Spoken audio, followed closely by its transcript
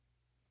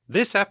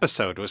This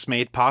episode was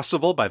made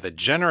possible by the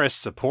generous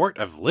support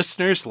of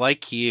listeners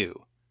like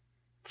you.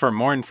 For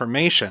more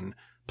information,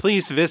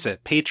 please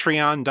visit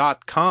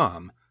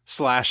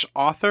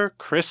patreon.com/author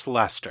Chris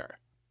Lester.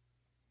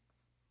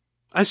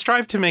 I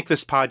strive to make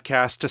this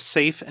podcast a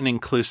safe and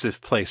inclusive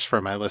place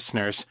for my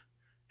listeners.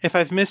 If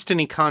I've missed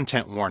any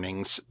content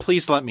warnings,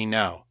 please let me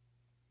know.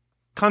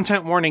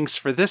 Content warnings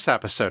for this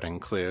episode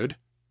include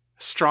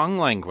strong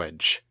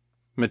language,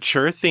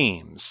 mature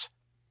themes,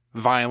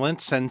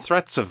 violence and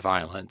threats of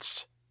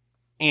violence,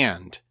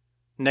 and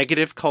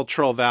negative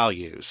cultural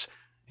values,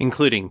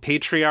 including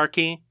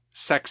patriarchy,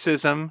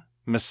 sexism,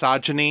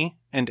 misogyny,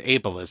 and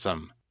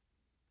ableism.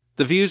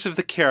 The views of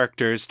the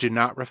characters do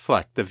not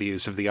reflect the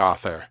views of the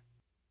author.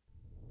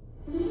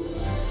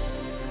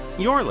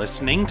 You're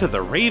listening to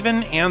The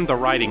Raven and the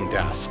Writing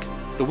Desk,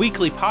 the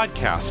weekly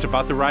podcast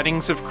about the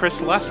writings of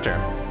Chris Lester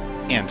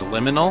and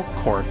Liminal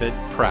Corvid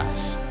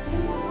Press.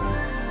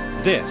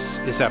 This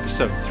is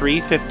episode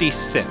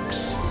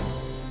 356.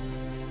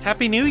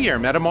 Happy New Year,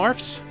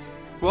 Metamorphs!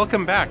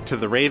 Welcome back to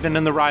The Raven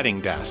and the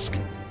Writing Desk.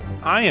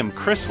 I am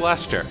Chris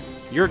Lester,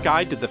 your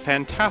guide to the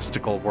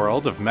fantastical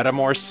world of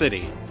Metamor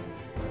City.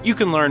 You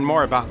can learn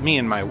more about me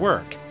and my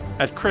work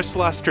at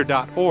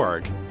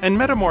chrislester.org and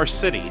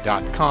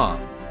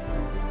metamorcity.com.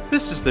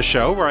 This is the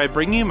show where I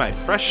bring you my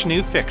fresh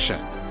new fiction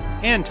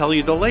and tell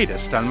you the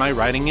latest on my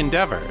writing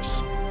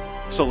endeavors.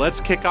 So let's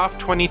kick off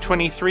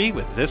 2023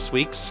 with this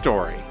week's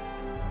story.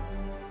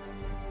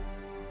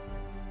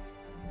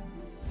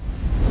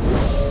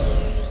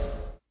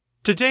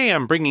 Today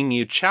I'm bringing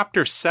you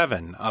Chapter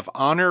 7 of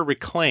Honor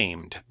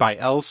Reclaimed by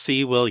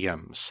L.C.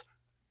 Williams.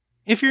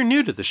 If you're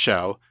new to the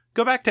show,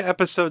 go back to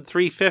episode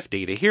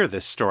 350 to hear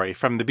this story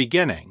from the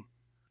beginning.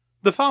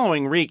 The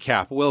following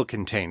recap will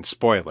contain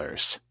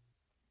spoilers.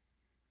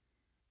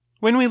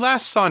 When we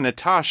last saw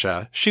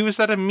Natasha, she was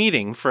at a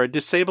meeting for a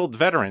disabled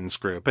veterans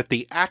group at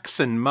the Axe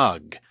and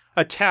Mug,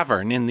 a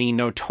tavern in the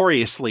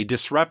notoriously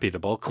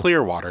disreputable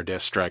Clearwater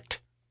district.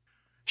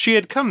 She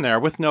had come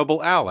there with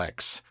Noble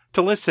Alex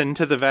to listen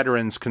to the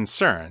veterans'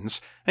 concerns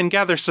and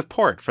gather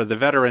support for the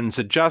Veterans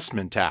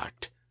Adjustment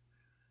Act.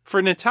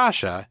 For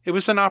Natasha, it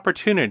was an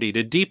opportunity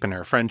to deepen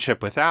her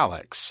friendship with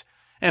Alex,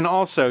 and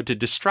also to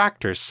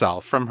distract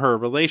herself from her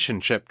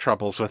relationship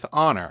troubles with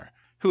Honor,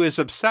 who is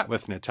upset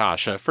with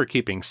Natasha for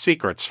keeping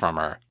secrets from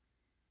her.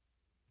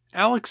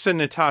 Alex and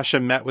Natasha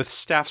met with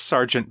Staff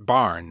Sergeant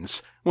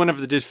Barnes, one of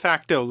the de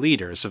facto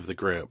leaders of the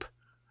group.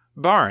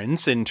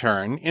 Barnes, in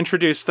turn,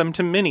 introduced them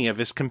to many of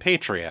his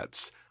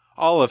compatriots,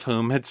 all of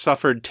whom had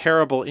suffered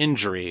terrible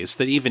injuries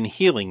that even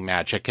healing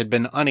magic had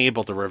been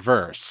unable to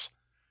reverse.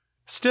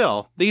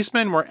 Still, these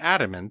men were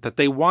adamant that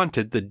they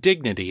wanted the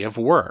dignity of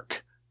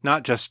work,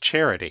 not just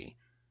charity.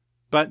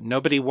 But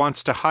nobody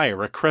wants to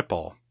hire a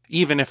cripple,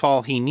 even if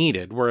all he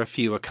needed were a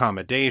few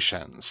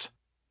accommodations.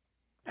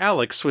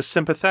 Alex was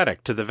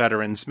sympathetic to the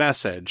veterans'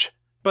 message,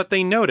 but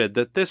they noted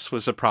that this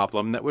was a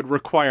problem that would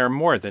require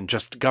more than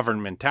just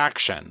government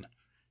action.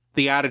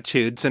 The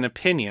attitudes and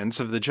opinions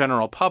of the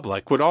general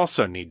public would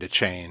also need to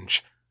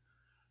change.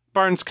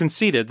 Barnes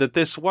conceded that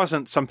this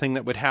wasn't something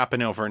that would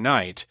happen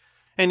overnight,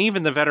 and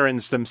even the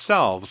veterans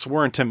themselves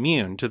weren't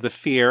immune to the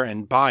fear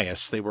and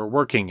bias they were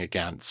working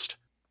against.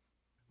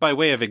 By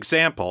way of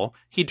example,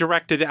 he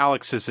directed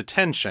Alex's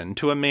attention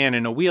to a man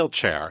in a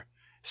wheelchair,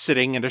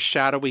 sitting in a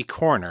shadowy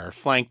corner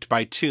flanked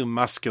by two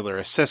muscular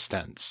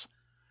assistants.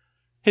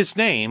 His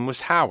name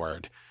was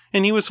Howard,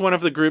 and he was one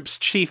of the group's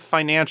chief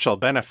financial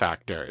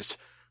benefactors,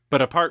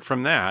 but apart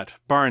from that,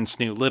 Barnes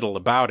knew little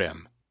about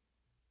him.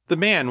 The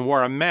man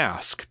wore a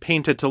mask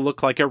painted to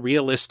look like a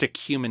realistic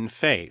human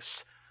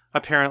face,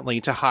 apparently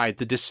to hide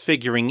the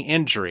disfiguring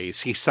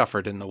injuries he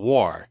suffered in the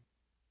war.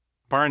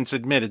 Barnes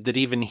admitted that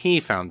even he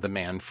found the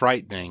man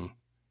frightening.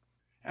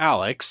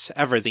 Alex,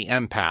 ever the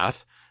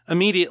empath,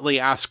 immediately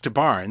asked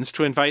Barnes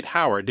to invite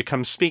Howard to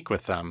come speak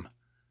with them.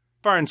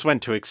 Barnes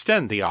went to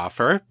extend the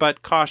offer,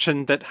 but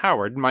cautioned that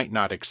Howard might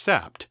not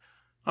accept.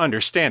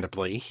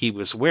 Understandably, he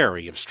was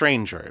wary of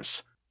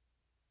strangers.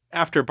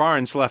 After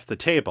Barnes left the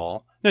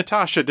table,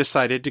 Natasha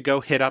decided to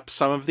go hit up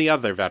some of the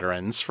other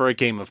veterans for a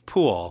game of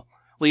pool,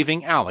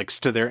 leaving Alex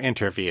to their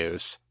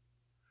interviews.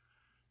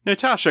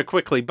 Natasha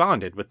quickly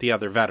bonded with the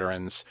other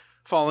veterans,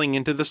 falling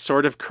into the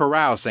sort of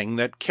carousing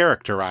that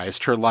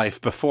characterized her life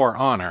before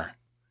Honor.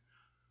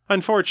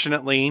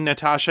 Unfortunately,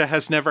 Natasha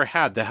has never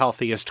had the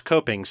healthiest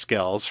coping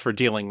skills for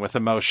dealing with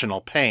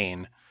emotional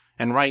pain,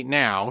 and right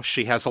now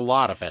she has a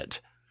lot of it.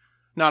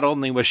 Not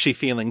only was she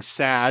feeling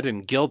sad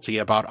and guilty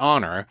about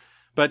Honor,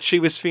 but she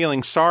was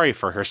feeling sorry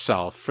for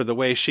herself for the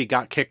way she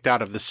got kicked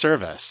out of the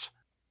service.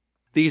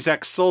 These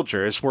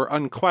ex-soldiers were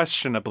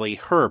unquestionably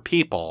her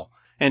people,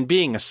 and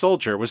being a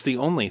soldier was the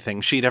only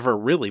thing she'd ever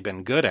really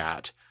been good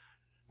at.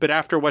 But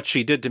after what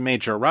she did to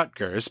Major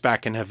Rutgers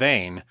back in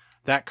Havane,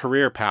 that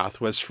career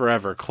path was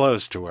forever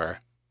closed to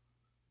her.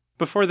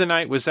 Before the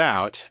night was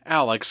out,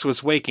 Alex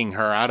was waking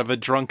her out of a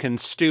drunken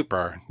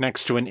stupor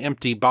next to an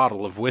empty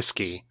bottle of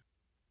whiskey.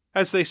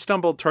 As they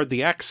stumbled toward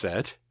the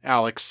exit,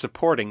 Alex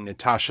supporting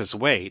Natasha's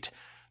weight,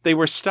 they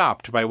were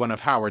stopped by one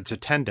of Howard's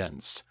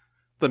attendants.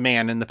 The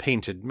man in the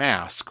painted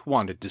mask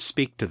wanted to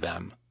speak to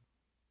them.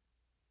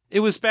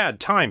 It was bad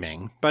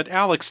timing, but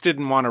Alex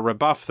didn't want to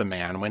rebuff the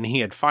man when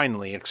he had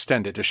finally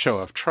extended a show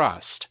of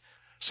trust,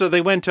 so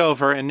they went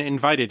over and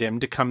invited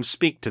him to come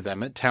speak to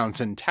them at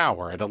Townsend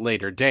Tower at a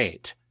later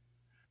date.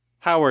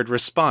 Howard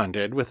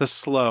responded with a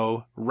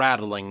slow,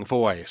 rattling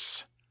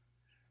voice.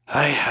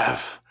 "I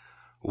have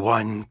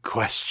one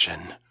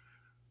question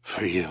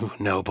for you,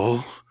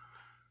 Noble.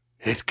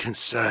 It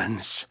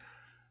concerns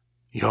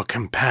your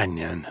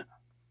companion."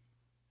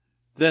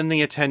 Then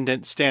the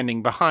attendant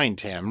standing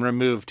behind him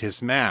removed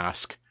his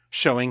mask,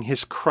 showing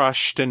his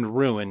crushed and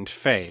ruined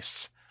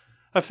face.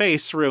 A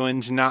face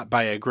ruined not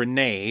by a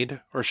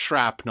grenade, or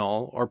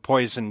shrapnel, or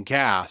poison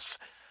gas,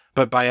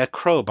 but by a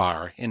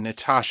crowbar in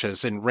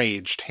Natasha's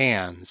enraged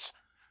hands.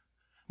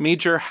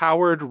 Major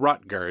Howard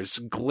Rutgers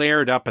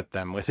glared up at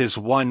them with his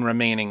one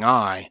remaining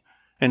eye,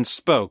 and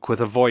spoke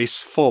with a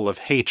voice full of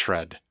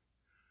hatred.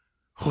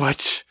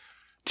 "What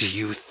do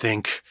you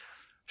think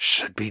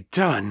should be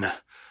done,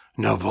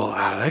 Noble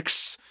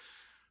Alex,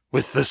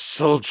 with the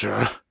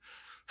soldier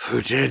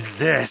who did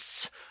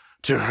this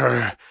to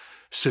her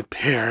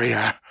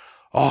superior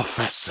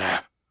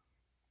officer?"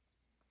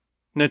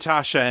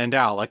 Natasha and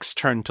Alex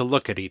turned to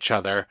look at each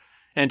other,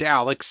 and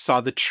Alex saw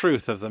the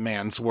truth of the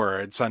man's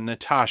words on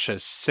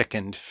Natasha's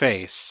sickened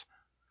face.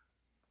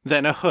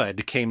 Then a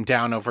hood came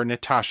down over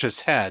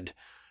Natasha's head,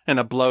 and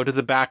a blow to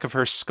the back of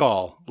her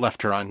skull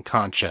left her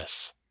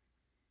unconscious.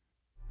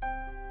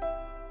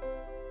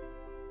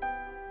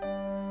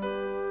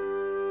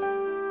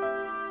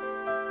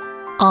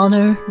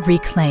 Honor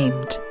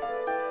Reclaimed.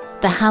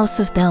 The House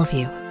of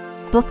Bellevue,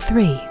 Book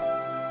 3,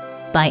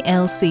 by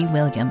L.C.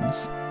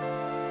 Williams.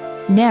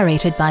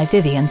 Narrated by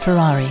Vivian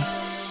Ferrari.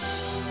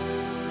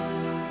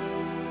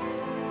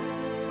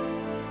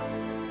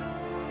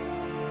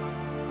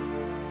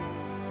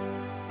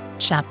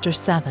 Chapter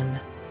 7.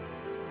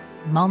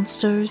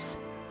 Monsters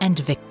and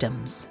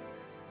Victims.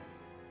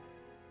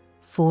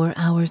 4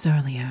 hours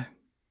earlier.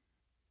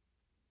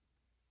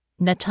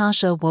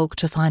 Natasha woke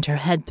to find her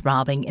head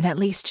throbbing in at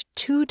least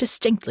 2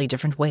 distinctly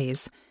different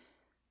ways.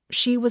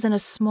 She was in a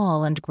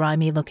small and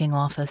grimy-looking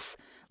office,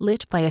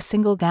 lit by a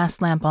single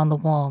gas lamp on the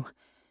wall.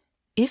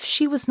 If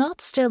she was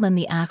not still in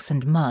the Axe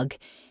and Mug,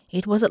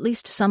 it was at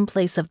least some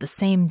place of the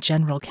same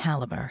general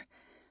caliber.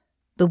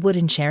 The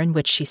wooden chair in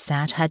which she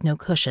sat had no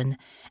cushion,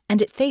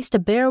 and it faced a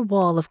bare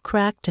wall of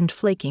cracked and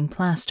flaking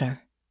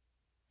plaster.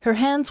 Her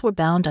hands were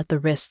bound at the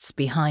wrists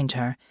behind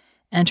her,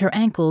 and her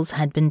ankles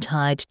had been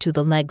tied to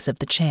the legs of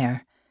the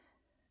chair.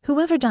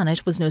 Whoever done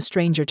it was no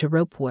stranger to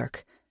rope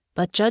work,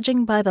 but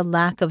judging by the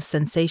lack of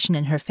sensation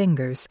in her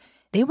fingers,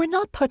 they were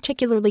not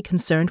particularly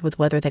concerned with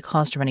whether they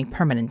caused her any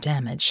permanent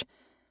damage.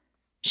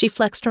 She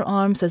flexed her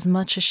arms as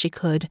much as she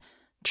could,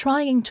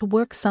 trying to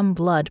work some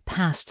blood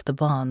past the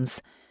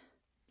bonds.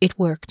 It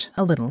worked,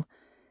 a little.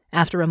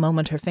 After a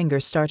moment her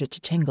fingers started to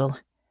tingle.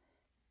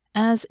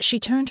 As she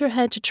turned her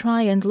head to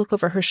try and look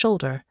over her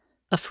shoulder,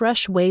 a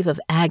fresh wave of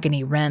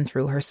agony ran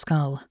through her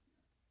skull.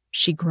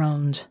 She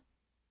groaned.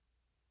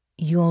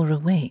 "You're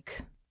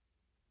awake."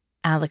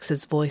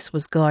 Alex's voice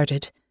was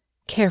guarded,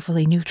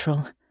 carefully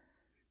neutral.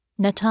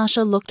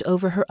 Natasha looked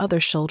over her other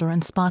shoulder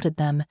and spotted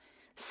them,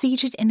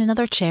 seated in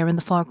another chair in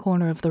the far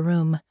corner of the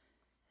room.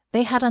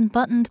 They had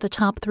unbuttoned the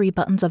top 3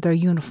 buttons of their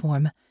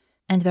uniform,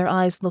 and their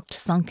eyes looked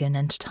sunken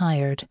and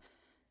tired.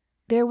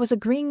 There was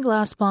a green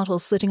glass bottle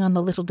sitting on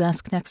the little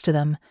desk next to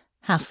them,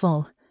 half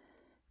full.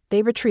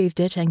 They retrieved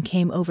it and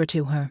came over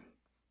to her.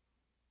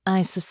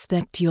 "I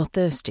suspect you're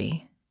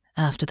thirsty,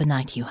 after the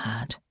night you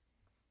had.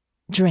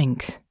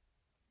 Drink."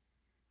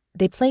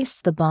 They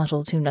placed the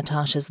bottle to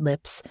Natasha's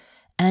lips,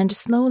 and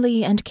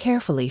slowly and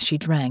carefully she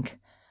drank.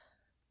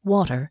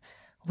 Water,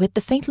 with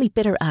the faintly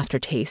bitter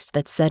aftertaste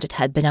that said it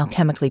had been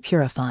alchemically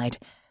purified.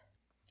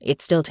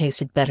 It still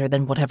tasted better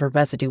than whatever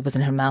residue was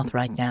in her mouth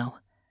right now.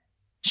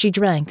 She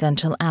drank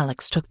until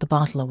Alex took the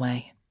bottle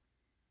away.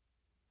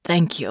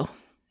 "Thank you,"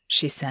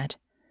 she said.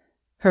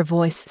 Her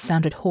voice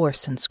sounded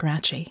hoarse and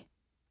scratchy.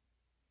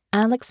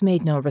 Alex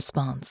made no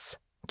response,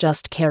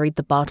 just carried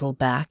the bottle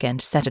back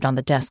and set it on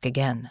the desk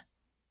again.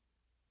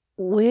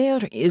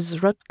 "Where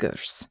is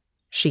Rutgers?"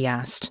 she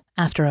asked,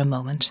 after a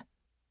moment.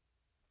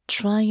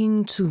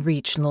 "Trying to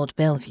reach Lord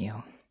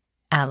Bellevue,"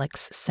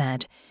 Alex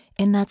said,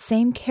 in that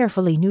same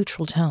carefully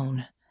neutral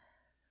tone.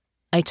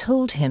 "I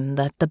told him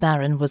that the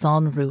Baron was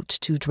en route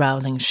to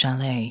Drowling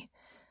Chalet.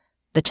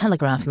 The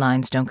telegraph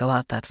lines don't go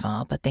out that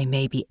far, but they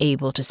may be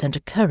able to send a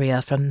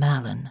courier from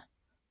Malin."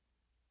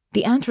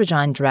 The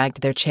androgyne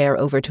dragged their chair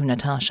over to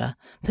Natasha,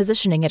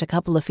 positioning it a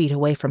couple of feet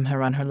away from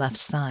her on her left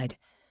side.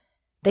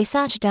 They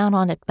sat down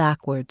on it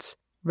backwards,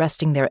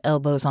 resting their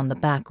elbows on the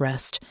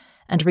backrest,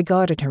 and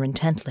regarded her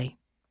intently.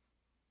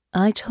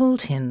 "I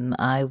told him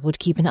I would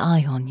keep an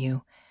eye on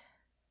you.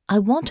 I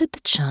wanted the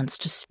chance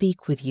to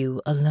speak with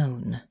you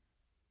alone."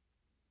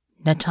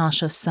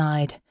 Natasha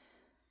sighed.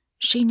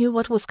 She knew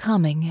what was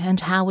coming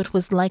and how it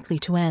was likely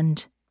to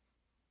end.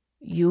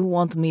 "You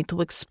want me to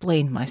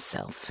explain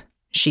myself,"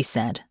 she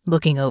said,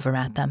 looking over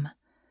at them.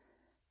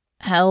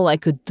 "How I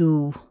could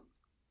do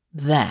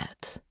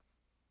That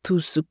to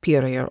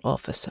superior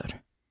officer.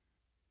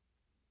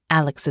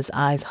 Alex's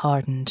eyes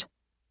hardened.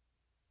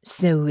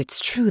 So it's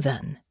true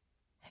then.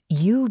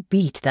 You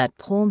beat that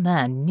poor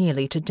man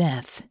nearly to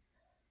death.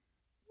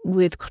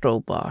 With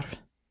crowbar,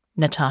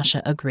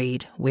 Natasha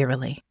agreed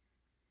wearily.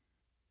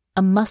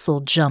 A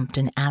muscle jumped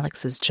in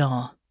Alex's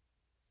jaw.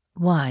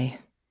 Why?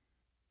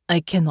 I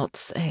cannot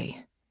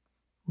say.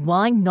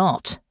 Why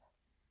not?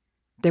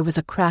 There was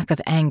a crack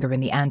of anger in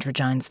the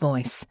androgyne's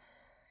voice.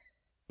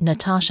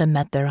 Natasha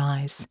met their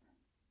eyes.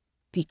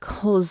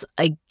 Because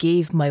I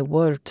gave my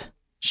word,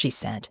 she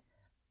said.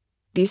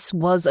 This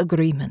was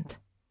agreement.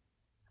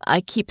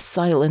 I keep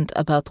silent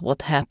about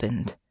what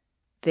happened.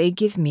 They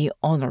give me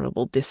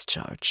honorable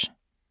discharge.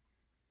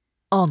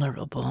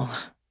 Honorable.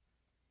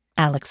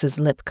 Alex's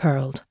lip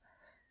curled.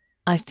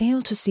 I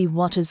fail to see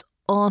what is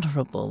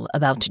honorable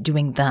about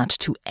doing that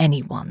to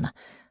anyone,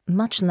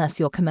 much less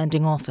your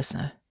commanding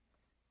officer.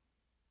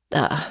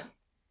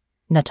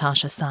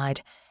 Natasha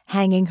sighed,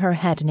 hanging her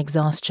head in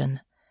exhaustion.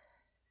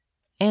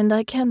 And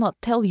I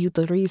cannot tell you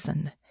the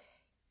reason.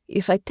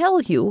 If I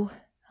tell you,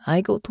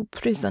 I go to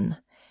prison.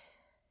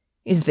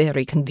 Is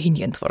very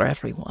convenient for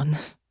everyone.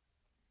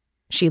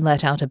 She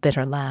let out a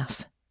bitter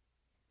laugh.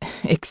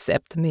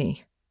 Except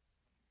me.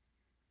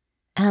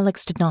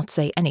 Alex did not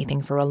say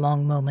anything for a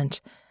long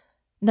moment.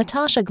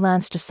 Natasha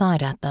glanced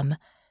aside at them.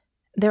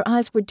 Their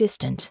eyes were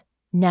distant,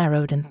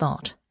 narrowed in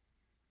thought.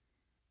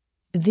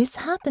 This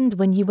happened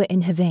when you were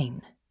in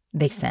Havane,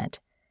 they said.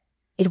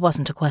 It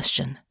wasn't a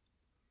question.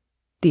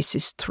 This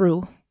is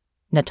true,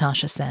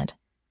 Natasha said.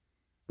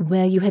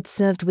 Where you had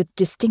served with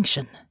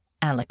distinction,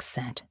 Alex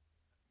said.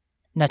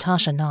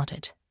 Natasha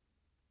nodded.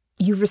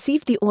 You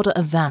received the Order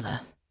of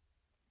Valor.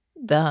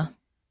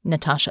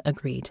 Natasha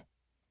agreed.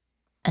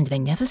 And they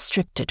never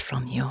stripped it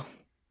from you,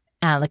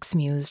 Alex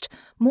mused,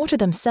 more to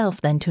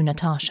themselves than to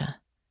Natasha.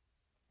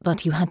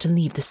 But you had to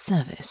leave the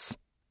service.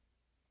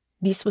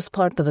 This was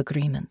part of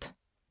agreement,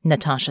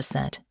 Natasha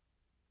said.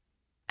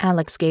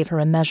 Alex gave her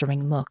a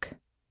measuring look.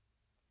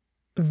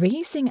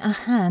 Raising a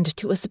hand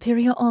to a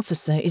superior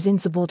officer is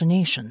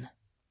insubordination.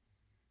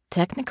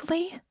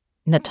 Technically,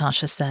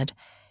 Natasha said,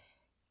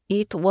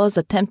 it was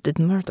attempted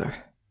murder.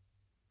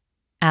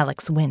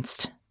 Alex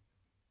winced.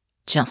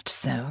 Just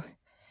so.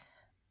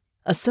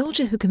 A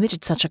soldier who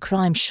committed such a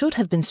crime should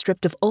have been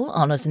stripped of all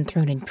honors and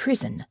thrown in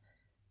prison.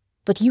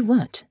 But you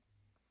weren't.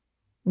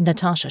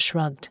 Natasha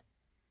shrugged.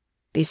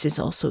 This is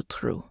also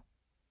true.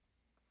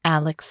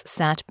 Alex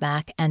sat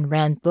back and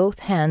ran both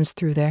hands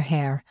through their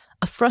hair,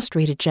 a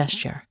frustrated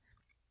gesture.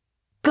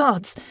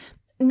 Gods,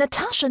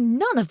 Natasha,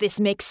 none of this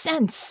makes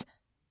sense.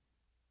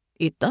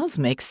 It does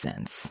make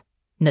sense,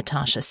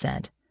 Natasha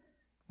said,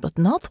 but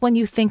not when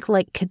you think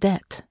like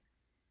Cadet.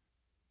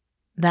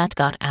 That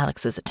got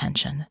Alex's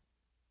attention.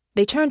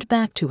 They turned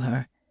back to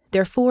her,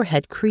 their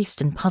forehead creased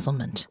in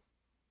puzzlement.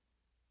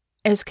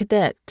 As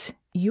Cadet,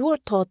 you are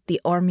taught the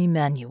Army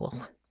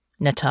Manual,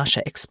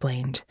 Natasha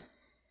explained.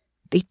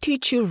 They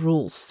teach you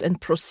rules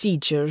and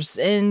procedures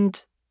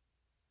and...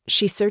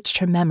 She searched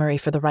her memory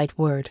for the right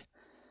word.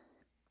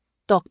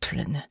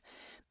 Doctrine.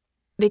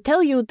 They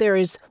tell you there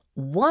is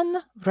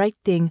one right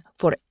thing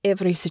for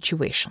every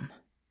situation.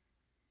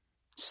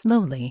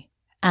 Slowly,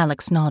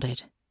 Alex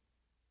nodded.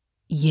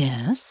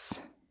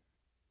 Yes?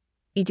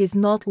 It is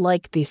not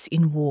like this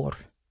in war,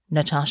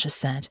 Natasha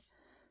said.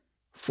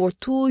 For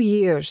 2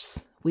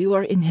 years, we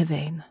were in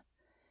Havane.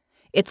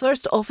 At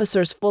first,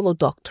 officers follow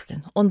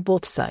doctrine on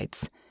both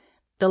sides.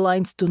 The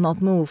lines do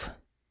not move.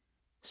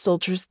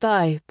 Soldiers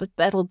die, but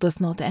battle does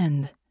not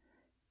end.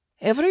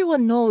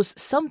 Everyone knows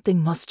something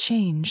must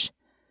change.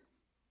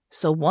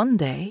 So one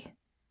day,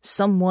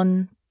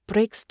 someone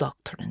breaks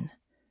doctrine.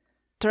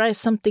 Tries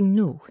something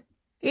new,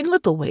 in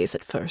little ways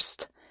at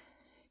first.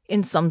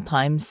 And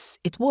sometimes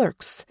it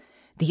works.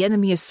 The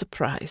enemy is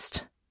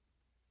surprised.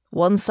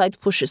 One side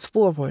pushes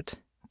forward,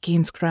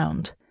 gains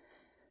ground.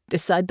 The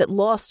side that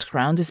lost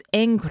ground is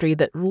angry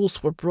that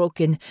rules were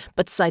broken,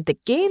 but side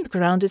that gained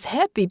ground is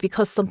happy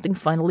because something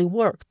finally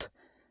worked.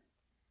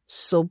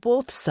 So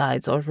both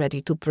sides are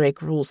ready to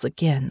break rules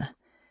again,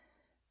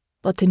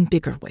 but in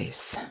bigger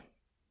ways.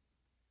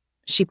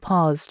 She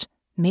paused,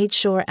 made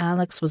sure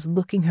Alex was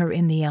looking her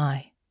in the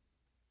eye.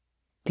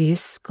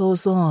 This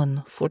goes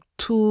on for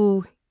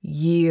 2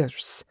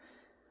 years.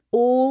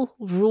 All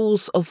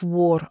rules of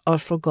war are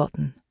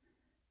forgotten.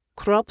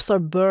 Crops are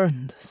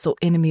burned so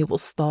enemy will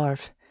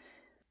starve.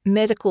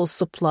 Medical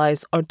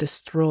supplies are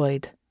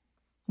destroyed.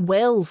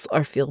 Wells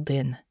are filled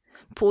in.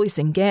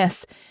 Poison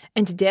gas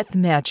and death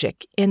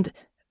magic and,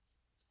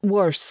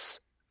 worse,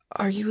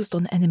 are used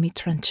on enemy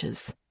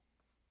trenches.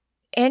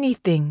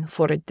 Anything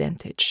for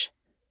advantage.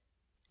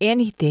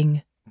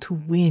 Anything to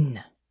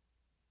win.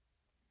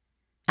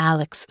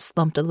 Alex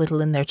slumped a little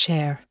in their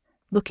chair,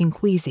 looking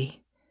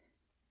queasy.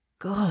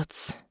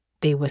 Gods,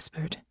 they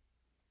whispered.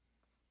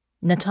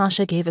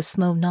 Natasha gave a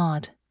slow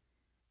nod.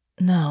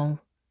 No,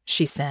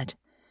 she said.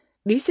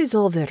 This is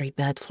all very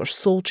bad for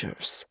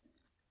soldiers.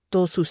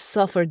 Those who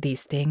suffer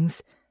these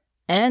things,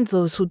 and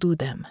those who do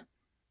them.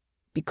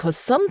 Because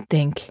some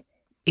think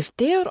If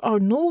there are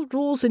no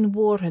rules in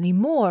war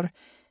anymore,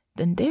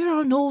 then there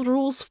are no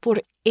rules for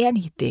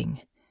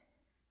anything.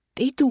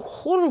 They do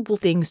horrible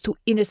things to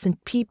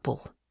innocent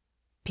people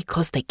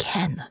because they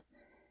can,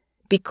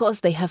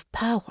 because they have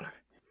power,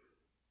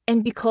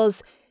 and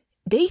because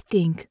they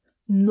think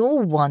no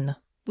one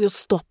will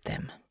stop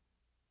them.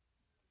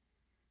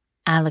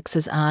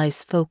 Alex's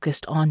eyes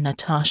focused on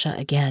Natasha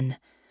again,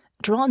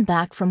 drawn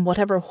back from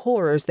whatever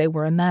horrors they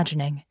were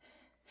imagining.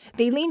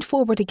 They leaned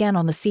forward again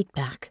on the seat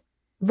back,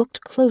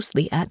 looked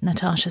closely at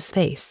Natasha's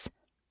face.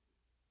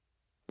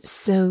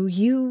 So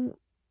you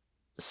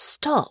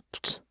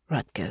stopped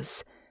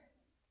Rutgers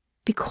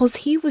because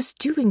he was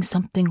doing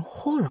something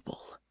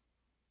horrible.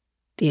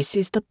 This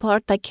is the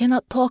part I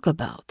cannot talk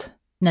about,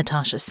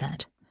 Natasha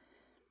said.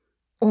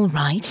 All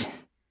right,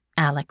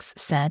 Alex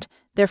said,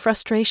 their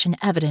frustration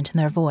evident in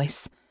their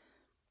voice.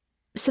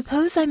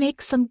 Suppose I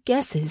make some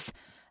guesses,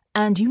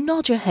 and you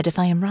nod your head if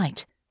I am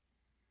right.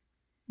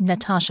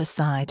 Natasha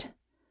sighed.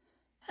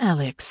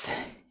 Alex,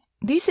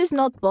 this is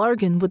not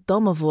bargain with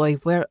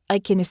Domovoy where I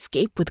can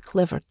escape with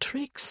clever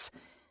tricks.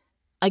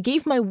 I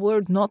gave my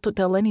word not to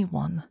tell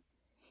anyone.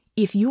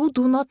 If you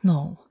do not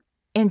know,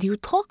 and you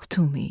talk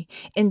to me,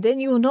 and then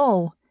you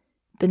know,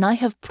 then I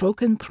have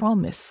broken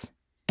promise,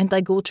 and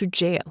I go to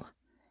jail.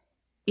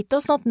 It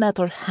does not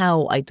matter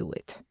how I do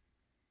it.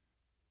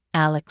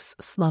 Alex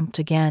slumped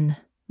again,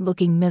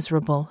 looking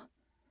miserable.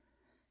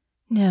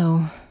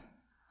 No,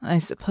 I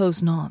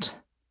suppose not.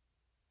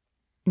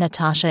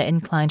 Natasha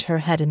inclined her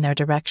head in their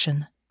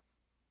direction.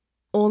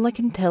 All I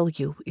can tell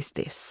you is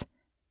this.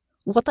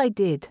 What I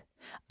did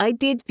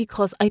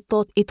because I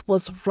thought it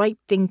was the right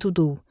thing to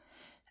do.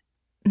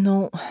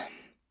 No,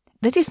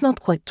 that is not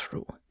quite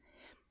true.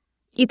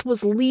 It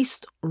was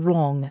least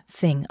wrong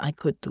thing I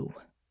could do.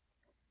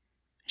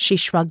 She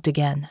shrugged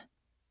again.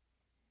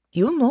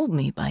 You know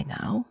me by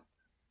now.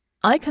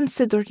 I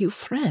consider you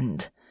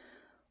friend.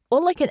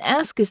 All I can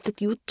ask is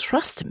that you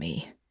trust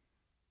me.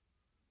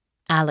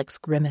 Alex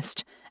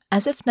grimaced,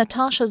 as if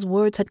Natasha's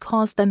words had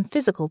caused them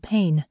physical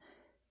pain.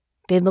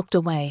 They looked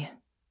away,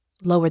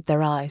 lowered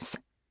their eyes.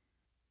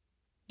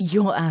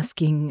 You're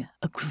asking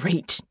a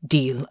great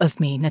deal of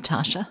me,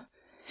 Natasha.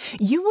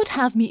 You would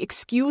have me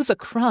excuse a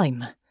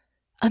crime,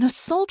 an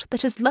assault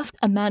that has left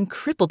a man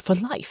crippled for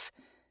life.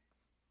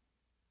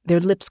 Their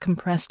lips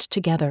compressed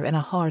together in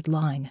a hard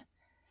line.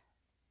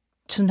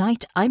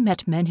 Tonight I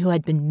met men who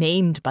had been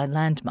maimed by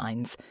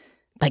landmines,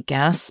 by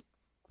gas,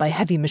 by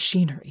heavy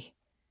machinery.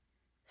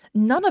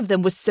 None of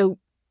them was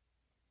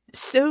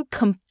so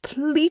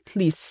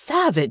completely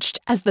savaged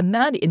as the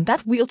man in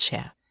that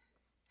wheelchair.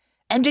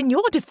 And in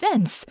your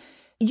defense,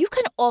 you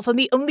can offer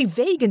me only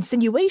vague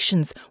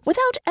insinuations,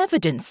 without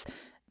evidence,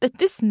 that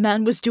this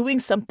man was doing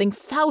something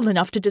foul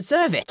enough to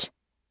deserve it.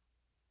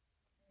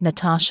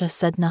 Natasha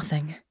said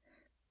nothing.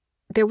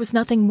 There was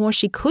nothing more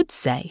she could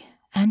say,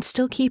 and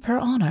still keep her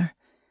honor.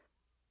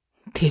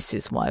 This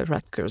is why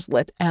Rutgers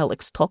let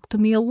Alex talk to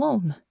me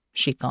alone,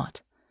 she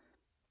thought.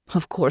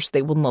 Of course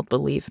they will not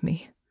believe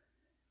me.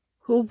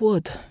 Who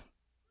would?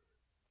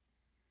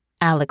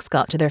 Alex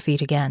got to their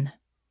feet again.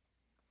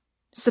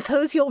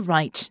 Suppose you're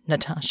right,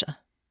 Natasha.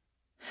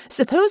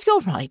 Suppose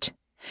you're right,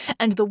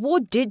 and the war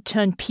did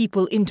turn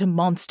people into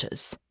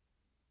monsters.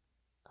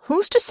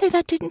 Who's to say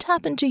that didn't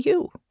happen to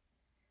you?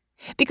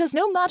 Because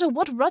no matter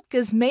what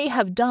Rutgers may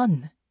have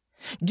done,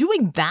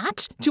 doing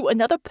that to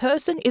another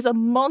person is a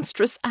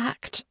monstrous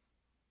act.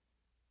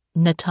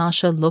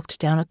 Natasha looked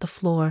down at the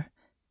floor,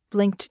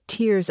 blinked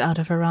tears out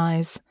of her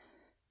eyes.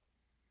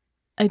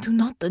 I do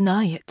not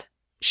deny it,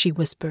 she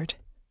whispered.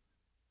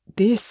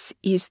 This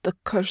is the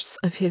curse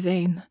of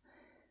Yvain.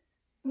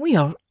 We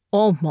are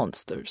all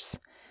monsters.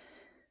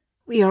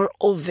 We are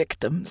all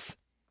victims.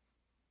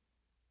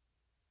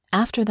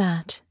 After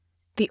that,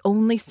 the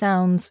only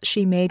sounds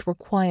she made were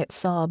quiet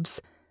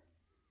sobs.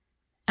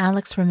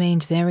 Alex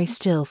remained very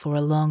still for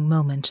a long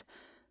moment,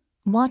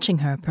 watching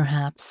her,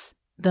 perhaps,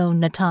 though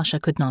Natasha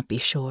could not be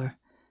sure.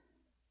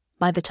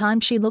 By the time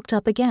she looked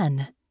up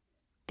again,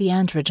 the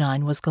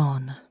androgyne was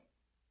gone.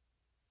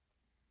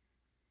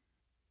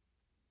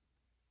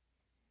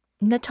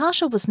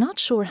 Natasha was not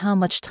sure how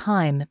much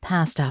time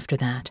passed after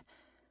that.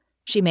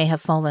 She may have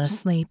fallen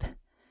asleep.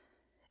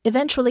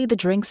 Eventually, the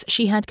drinks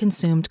she had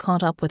consumed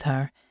caught up with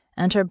her,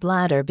 and her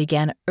bladder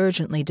began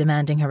urgently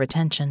demanding her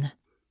attention.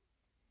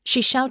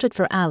 She shouted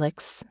for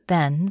Alex,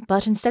 then,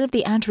 but instead of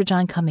the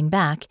androgyne coming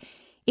back,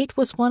 it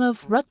was one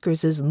of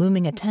Rutgers's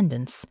looming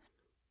attendants.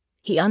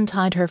 He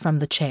untied her from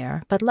the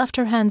chair, but left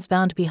her hands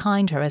bound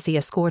behind her as he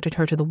escorted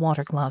her to the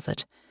water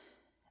closet.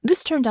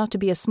 This turned out to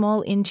be a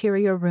small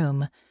interior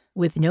room,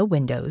 with no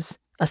windows,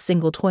 a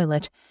single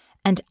toilet,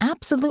 and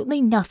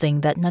absolutely nothing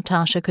that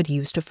Natasha could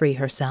use to free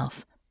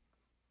herself.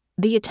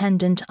 The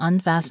attendant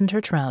unfastened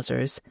her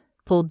trousers,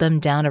 pulled them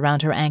down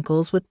around her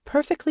ankles with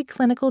perfectly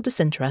clinical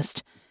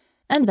disinterest,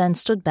 and then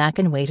stood back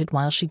and waited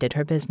while she did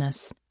her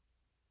business.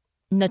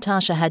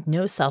 Natasha had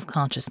no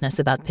self-consciousness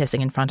about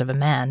pissing in front of a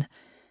man.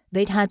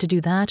 They'd had to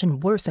do that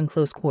and worse in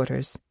close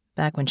quarters,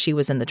 back when she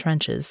was in the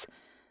trenches.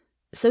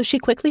 So she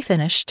quickly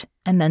finished,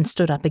 and then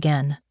stood up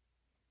again.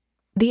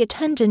 The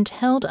attendant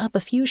held up a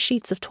few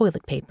sheets of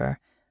toilet paper,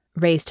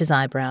 raised his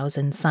eyebrows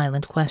in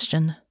silent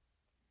question.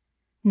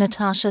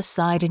 Natasha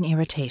sighed in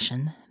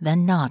irritation,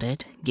 then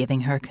nodded,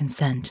 giving her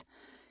consent.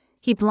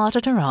 He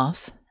blotted her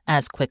off,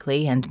 as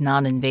quickly and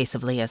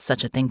non-invasively as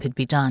such a thing could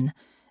be done,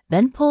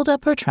 then pulled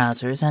up her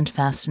trousers and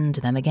fastened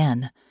them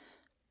again.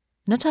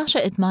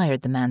 Natasha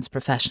admired the man's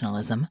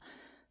professionalism,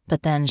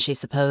 but then she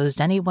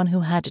supposed anyone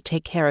who had to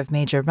take care of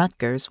Major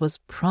Rutgers was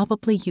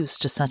probably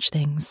used to such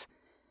things.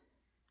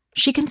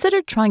 She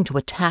considered trying to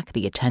attack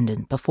the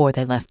attendant before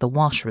they left the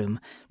washroom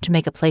to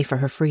make a play for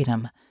her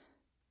freedom.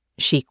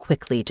 She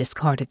quickly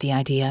discarded the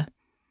idea.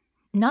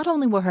 Not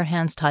only were her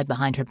hands tied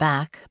behind her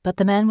back, but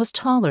the man was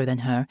taller than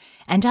her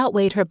and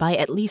outweighed her by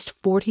at least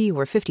 40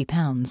 or 50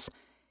 pounds.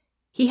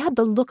 He had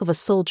the look of a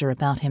soldier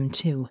about him,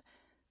 too.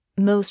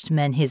 Most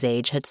men his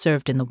age had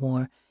served in the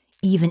war,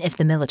 even if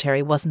the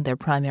military wasn't their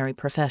primary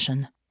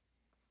profession.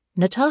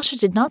 Natasha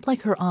did not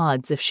like her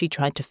odds if she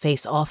tried to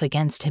face off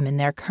against him in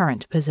their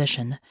current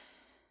position.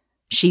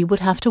 She would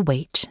have to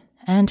wait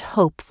and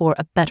hope for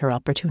a better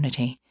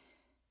opportunity.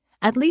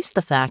 At least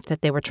the fact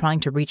that they were trying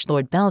to reach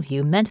Lord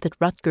Bellevue meant that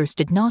Rutgers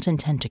did not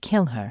intend to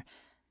kill her,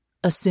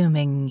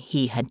 assuming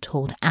he had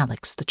told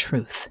Alex the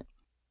truth.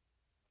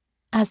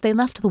 As they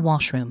left the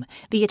washroom,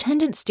 the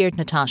attendant steered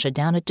Natasha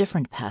down a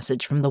different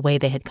passage from the way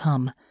they had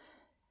come.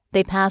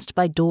 They passed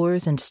by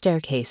doors and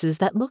staircases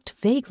that looked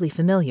vaguely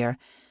familiar,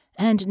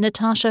 and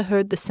Natasha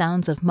heard the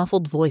sounds of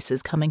muffled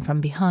voices coming from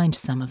behind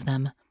some of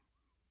them.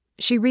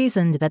 She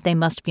reasoned that they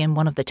must be in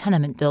one of the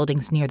tenement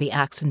buildings near the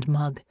Axe and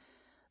Mug.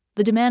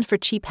 The demand for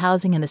cheap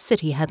housing in the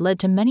city had led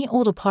to many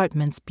old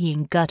apartments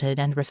being gutted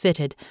and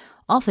refitted,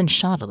 often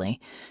shoddily,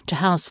 to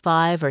house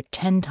 5 or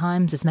 10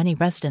 times as many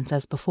residents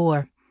as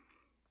before.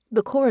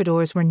 The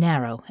corridors were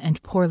narrow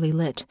and poorly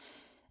lit,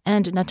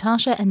 and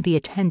Natasha and the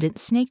attendant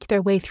snaked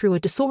their way through a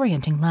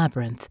disorienting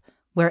labyrinth,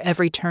 where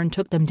every turn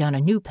took them down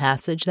a new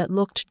passage that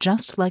looked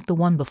just like the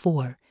one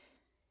before.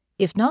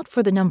 If not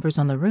for the numbers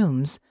on the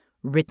rooms,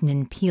 written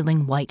in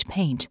peeling white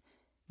paint,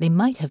 they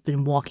might have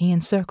been walking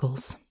in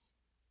circles.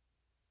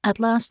 At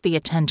last the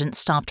attendant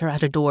stopped her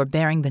at a door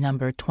bearing the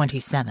number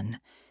 27.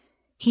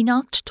 He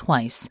knocked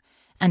twice,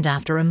 and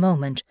after a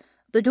moment,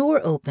 the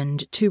door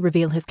opened to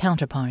reveal his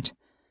counterpart.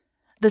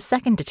 The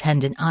second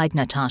attendant eyed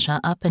Natasha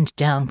up and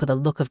down with a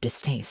look of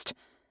distaste,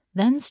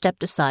 then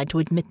stepped aside to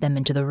admit them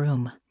into the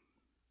room.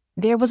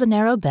 There was a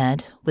narrow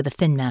bed with a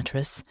thin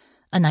mattress,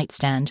 a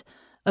nightstand,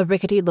 a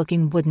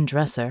rickety-looking wooden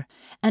dresser,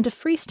 and a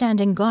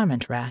freestanding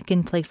garment rack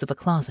in place of a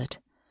closet.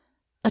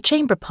 A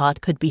chamber pot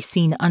could be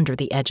seen under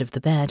the edge of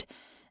the bed,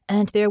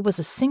 and there was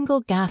a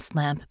single gas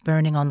lamp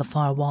burning on the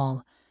far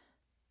wall.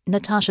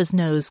 Natasha's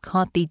nose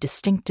caught the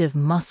distinctive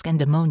musk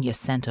and ammonia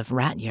scent of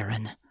rat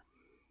urine.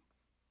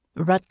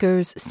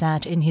 Rutgers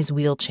sat in his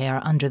wheelchair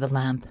under the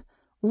lamp,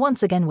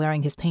 once again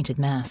wearing his painted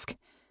mask.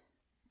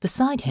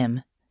 Beside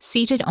him,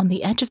 seated on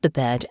the edge of the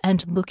bed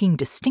and looking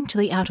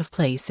distinctly out of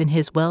place in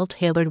his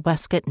well-tailored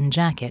waistcoat and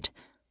jacket,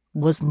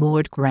 was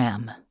Lord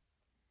Graham.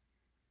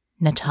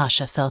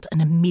 Natasha felt an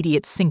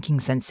immediate sinking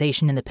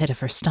sensation in the pit of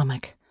her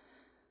stomach.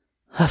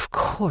 Of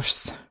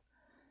course.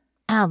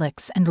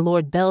 Alex and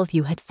Lord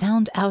Bellevue had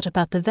found out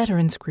about the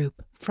Veterans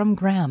Group from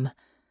Graham.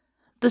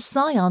 The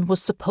Scion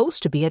was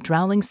supposed to be at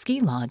Drowling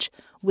Ski Lodge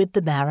with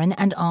the Baron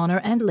and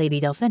Honor and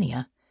Lady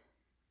Delphinia.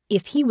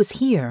 If he was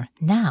here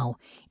now,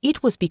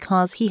 it was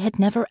because he had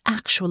never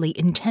actually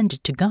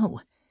intended to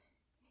go.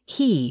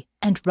 He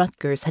and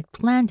Rutgers had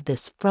planned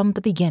this from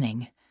the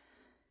beginning.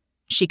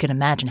 She could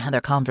imagine how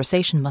their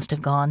conversation must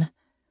have gone.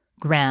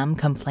 Graham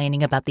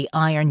complaining about the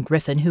Iron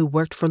Griffin who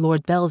worked for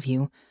Lord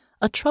Bellevue,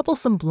 a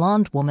troublesome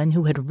blonde woman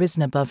who had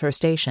risen above her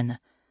station.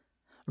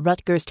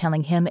 Rutgers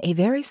telling him a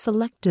very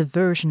selective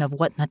version of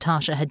what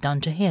Natasha had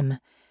done to him,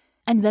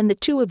 and then the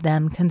two of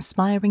them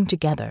conspiring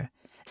together,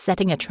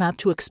 setting a trap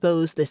to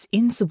expose this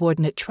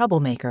insubordinate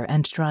troublemaker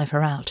and drive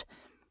her out.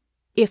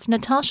 If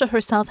Natasha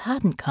herself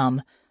hadn't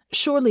come,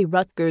 surely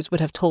Rutgers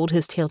would have told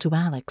his tale to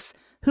Alex,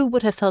 who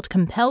would have felt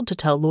compelled to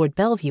tell Lord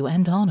Bellevue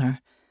and Honor.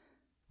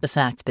 The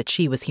fact that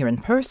she was here in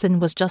person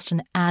was just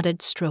an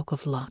added stroke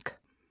of luck.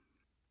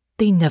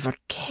 They never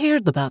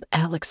cared about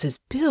Alex's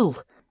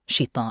bill,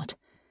 she thought.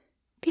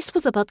 This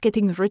was about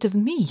getting rid of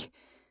me,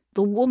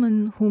 the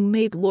woman who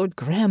made Lord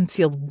Graham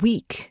feel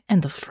weak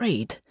and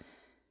afraid.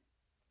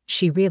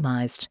 She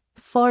realized,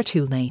 far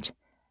too late,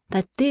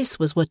 that this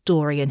was what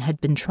Dorian had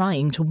been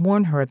trying to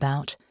warn her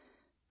about.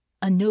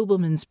 A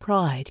nobleman's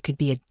pride could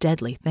be a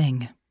deadly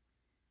thing.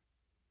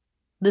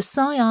 The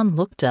Scion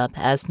looked up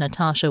as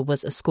Natasha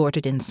was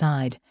escorted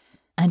inside,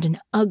 and an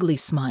ugly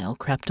smile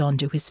crept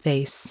onto his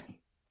face.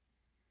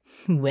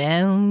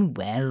 Well,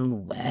 well,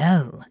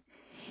 well.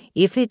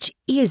 If it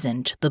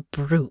isn't the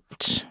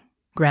brute,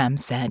 Graham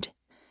said.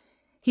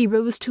 He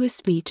rose to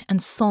his feet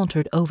and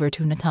sauntered over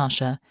to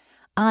Natasha,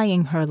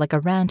 eyeing her like a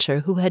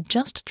rancher who had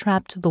just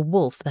trapped the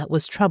wolf that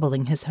was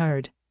troubling his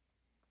herd.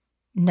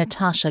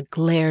 Natasha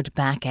glared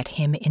back at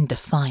him in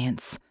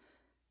defiance.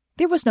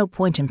 There was no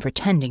point in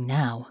pretending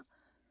now.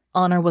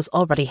 Honor was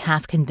already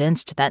half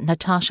convinced that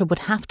Natasha would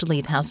have to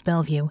leave House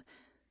Bellevue.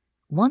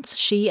 Once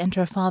she and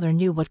her father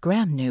knew what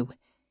Graham knew,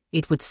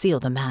 it would seal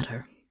the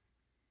matter.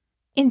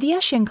 In the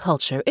Eshian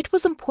culture, it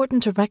was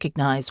important to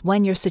recognize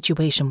when your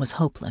situation was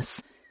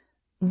hopeless.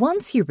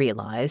 Once you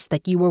realized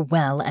that you were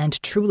well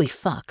and truly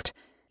fucked,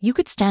 you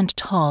could stand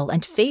tall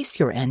and face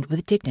your end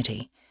with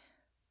dignity.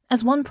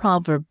 As one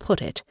proverb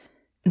put it,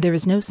 there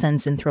is no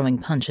sense in throwing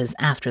punches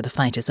after the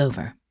fight is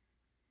over.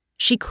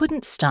 She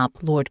couldn't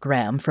stop Lord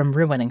Graham from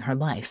ruining her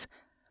life,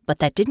 but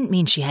that didn't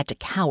mean she had to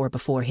cower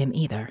before him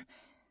either.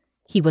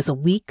 He was a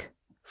weak,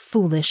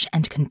 foolish,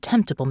 and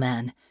contemptible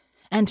man,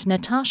 and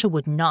Natasha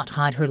would not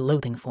hide her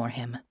loathing for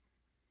him.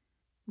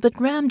 But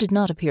Graham did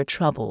not appear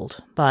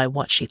troubled by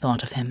what she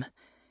thought of him.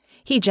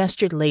 He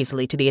gestured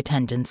lazily to the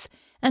attendants,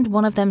 and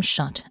one of them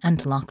shut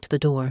and locked the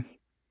door.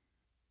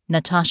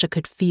 Natasha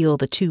could feel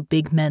the two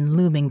big men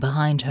looming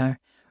behind her,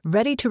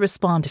 ready to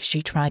respond if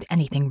she tried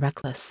anything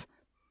reckless.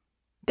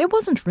 There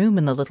wasn't room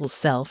in the little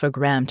cell for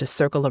Graham to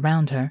circle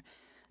around her,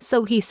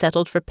 so he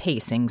settled for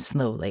pacing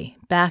slowly,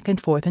 back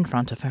and forth in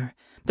front of her,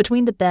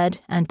 between the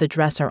bed and the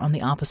dresser on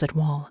the opposite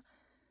wall.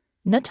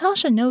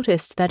 Natasha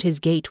noticed that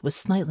his gait was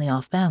slightly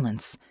off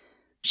balance.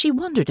 She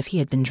wondered if he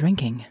had been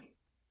drinking.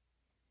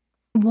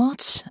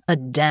 "What a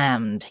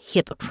damned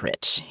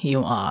hypocrite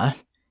you are,"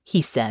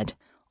 he said,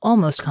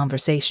 almost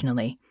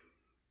conversationally.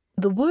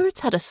 The words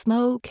had a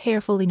slow,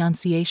 careful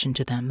enunciation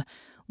to them,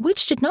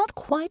 which did not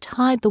quite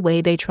hide the way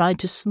they tried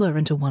to slur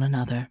into one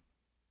another.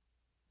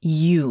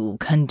 "You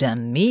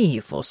condemn me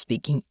for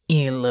speaking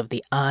ill of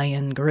the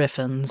Iron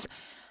Griffins,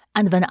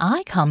 and then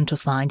I come to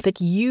find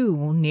that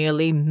you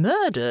nearly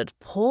murdered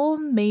poor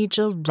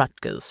Major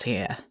Rutgers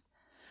here.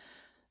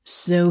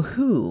 So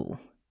who,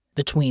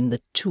 between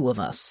the two of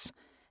us,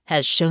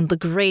 has shown the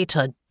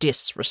greater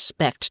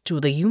disrespect to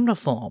the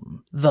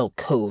uniform,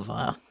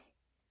 Volkova?"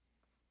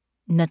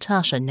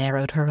 Natasha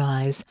narrowed her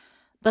eyes,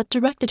 but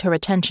directed her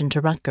attention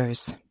to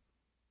Rutgers.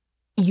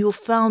 "You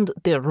found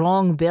the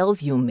wrong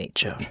Bellevue,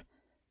 Major.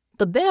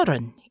 The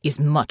Baron is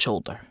much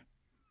older."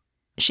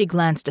 She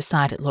glanced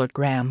aside at Lord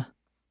Graham.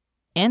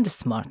 "And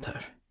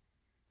smarter.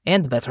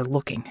 And better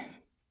looking."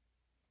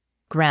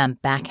 Graham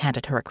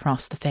backhanded her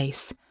across the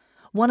face.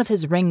 One of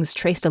his rings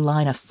traced a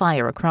line of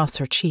fire across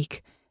her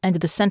cheek, and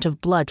the scent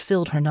of blood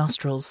filled her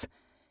nostrils.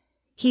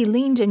 He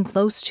leaned in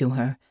close to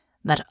her,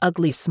 that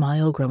ugly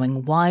smile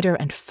growing wider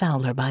and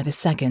fouler by the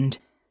second.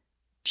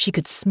 She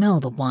could smell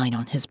the wine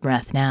on his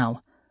breath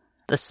now.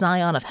 The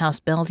scion of House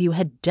Bellevue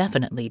had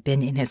definitely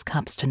been in his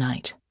cups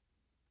tonight.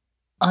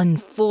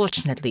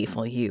 "Unfortunately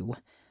for you,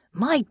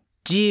 my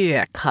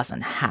dear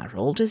cousin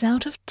Harold is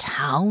out of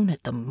town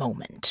at the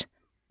moment,"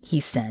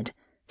 he said,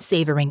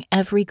 savoring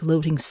every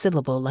gloating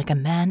syllable like a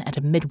man at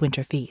a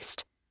midwinter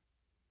feast.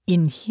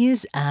 "In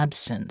his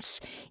absence,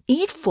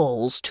 it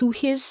falls to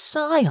his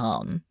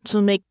scion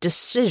to make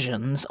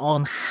decisions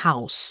on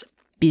house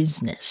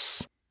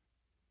business."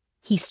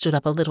 He stood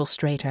up a little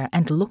straighter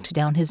and looked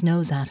down his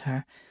nose at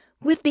her,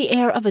 with the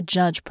air of a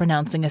judge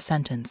pronouncing a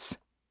sentence.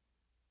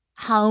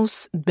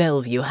 "House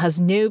Bellevue has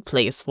no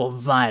place for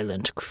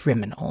violent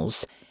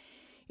criminals.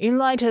 In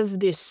light of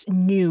this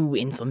new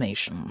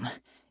information,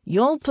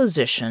 your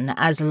position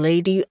as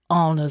Lady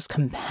Anna's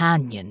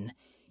companion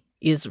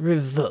is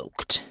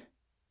revoked,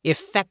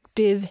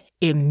 effective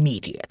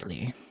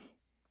immediately."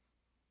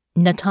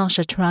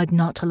 Natasha tried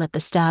not to let the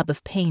stab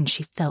of pain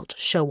she felt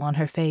show on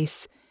her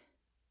face.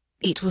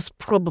 It was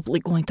probably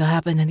going to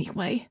happen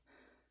anyway.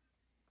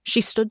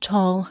 She stood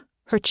tall,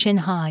 her chin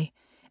high,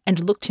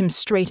 and looked him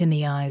straight in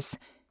the eyes.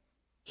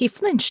 He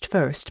flinched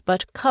first,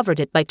 but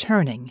covered it by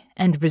turning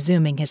and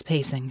resuming his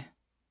pacing.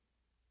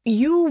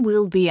 "You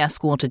will be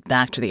escorted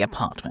back to the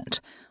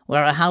apartment,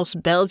 where a House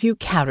Bellevue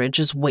carriage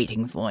is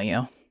waiting for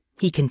you,"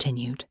 he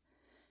continued.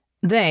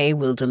 "They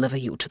will deliver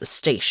you to the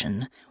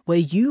station, where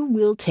you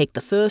will take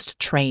the first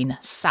train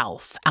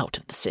south out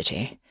of the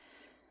city.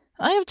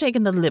 I have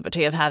taken the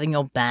liberty of having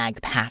your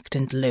bag packed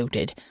and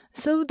loaded,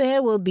 so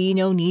there will be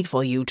no need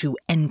for you to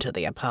enter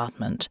the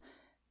apartment.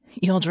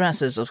 Your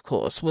dresses, of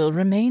course, will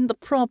remain the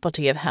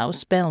property of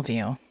House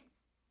Bellevue."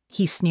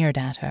 He sneered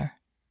at her.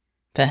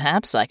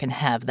 "Perhaps I can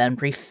have them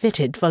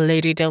refitted for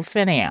Lady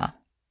Delphinia."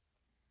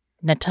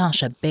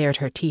 Natasha bared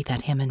her teeth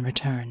at him in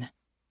return.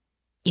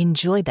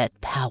 "Enjoy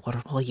that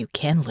power while you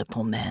can,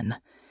 little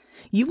man.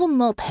 You will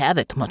not have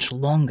it much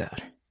longer."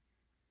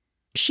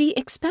 She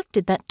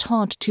expected that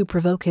taunt to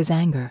provoke his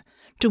anger,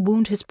 to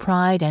wound his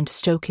pride and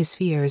stoke his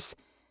fears.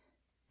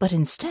 But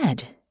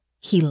instead,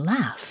 he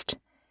laughed.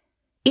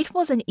 It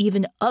was an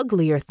even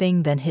uglier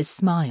thing than his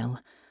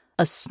smile,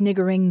 a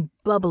sniggering,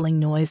 bubbling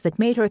noise that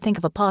made her think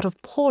of a pot of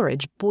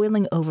porridge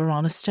boiling over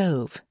on a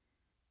stove.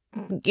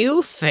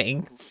 "You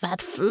think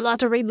that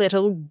fluttery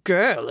little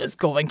girl is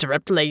going to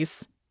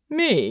replace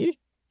me?"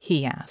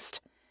 he asked.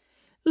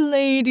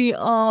 "Lady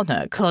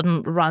Anna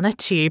couldn't run a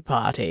tea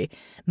party,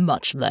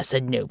 much less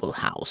a noble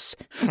house.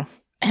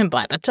 And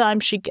by the time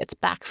she gets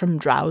back from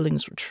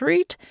Drowling's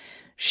retreat,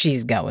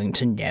 she's going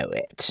to know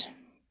it."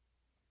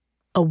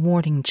 A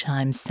warning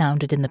chime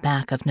sounded in the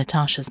back of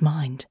Natasha's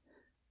mind.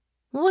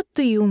 "What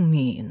do you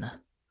mean?"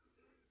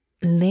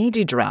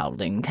 Lady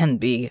Drowling can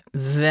be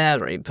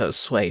very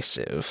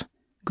persuasive,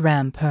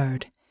 Graham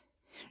purred.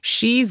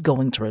 She's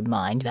going to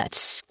remind that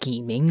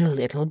scheming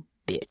little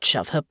bitch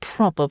of her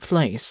proper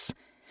place.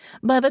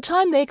 By the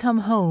time they come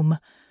home,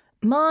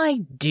 my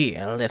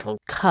dear little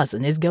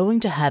cousin is going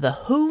to have a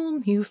whole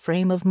new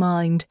frame of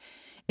mind,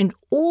 and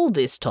all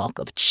this talk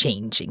of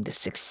changing the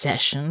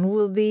succession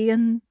will be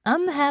an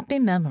unhappy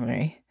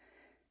memory.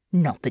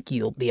 Not that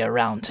you'll be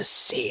around to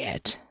see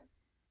it.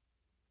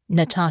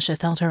 Natasha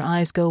felt her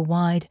eyes go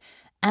wide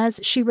as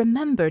she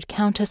remembered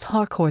Countess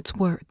Harcourt's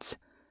words.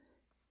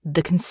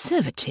 The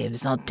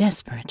Conservatives are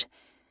desperate.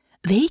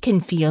 They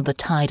can feel the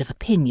tide of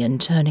opinion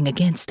turning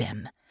against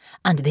them,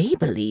 and they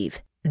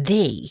believe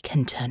they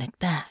can turn it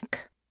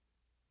back.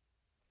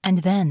 And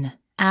then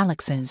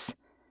Alex's.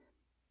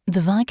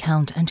 The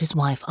Viscount and his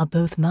wife are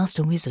both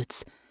master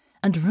wizards,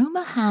 and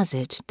rumor has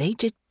it they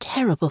did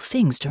terrible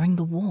things during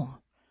the war.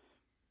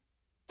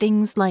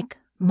 Things like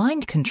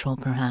mind control,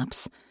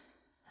 perhaps.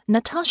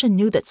 Natasha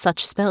knew that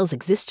such spells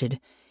existed.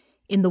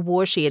 In the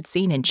war she had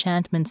seen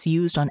enchantments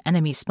used on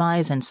enemy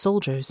spies and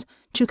soldiers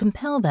to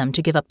compel them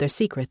to give up their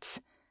secrets.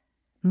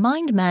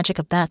 Mind magic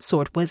of that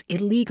sort was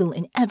illegal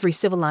in every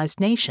civilized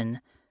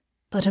nation,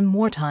 but in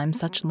wartime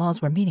such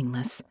laws were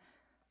meaningless.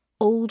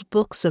 Old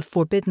books of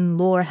forbidden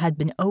lore had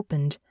been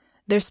opened,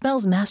 their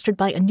spells mastered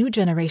by a new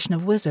generation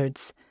of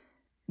wizards.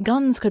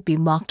 Guns could be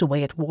locked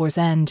away at war's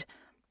end,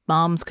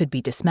 bombs could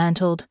be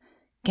dismantled,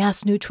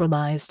 gas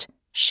neutralized,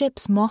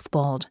 ships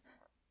mothballed.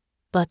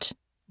 But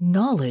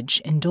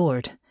knowledge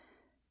endured.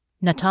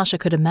 Natasha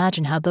could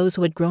imagine how those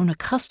who had grown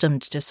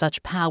accustomed to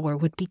such power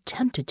would be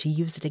tempted to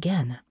use it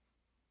again.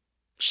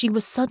 She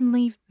was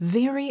suddenly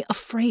very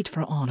afraid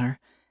for Honor,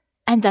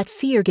 and that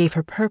fear gave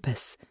her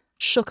purpose,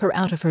 shook her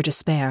out of her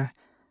despair.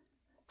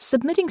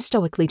 Submitting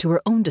stoically to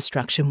her own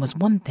destruction was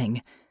one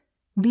thing.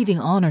 Leaving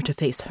Honor to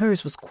face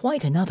hers was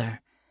quite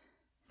another.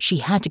 She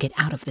had to get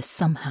out of this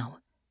somehow.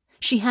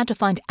 She had to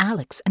find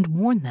Alex and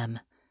warn them.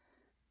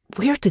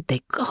 Where did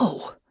they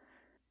go?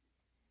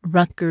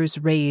 Rutgers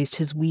raised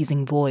his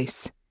wheezing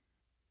voice.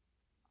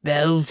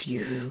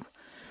 Bellevue,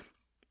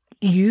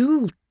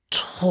 you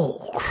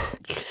talk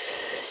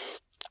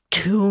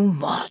too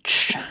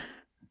much.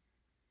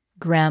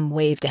 Graham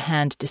waved a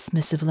hand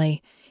dismissively,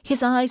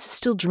 his eyes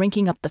still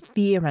drinking up the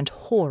fear and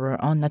horror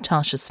on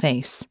Natasha's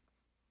face.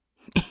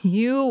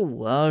 You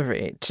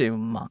worry too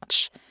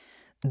much.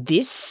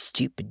 This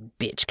stupid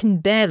bitch can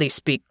barely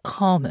speak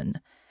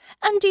common,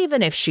 and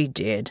even if she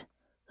did,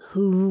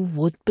 who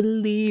would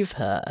believe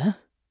her?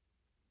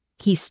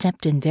 He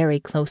stepped in very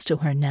close to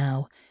her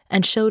now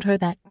and showed her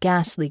that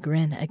ghastly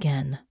grin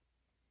again.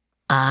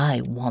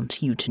 I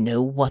want you to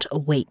know what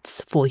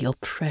awaits for your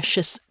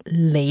precious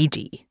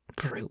lady,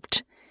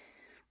 brute.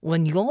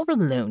 When you're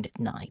alone at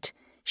night,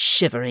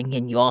 shivering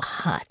in your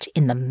hut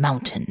in the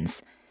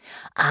mountains,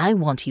 I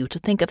want you to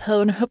think of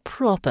her in her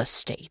proper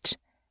state.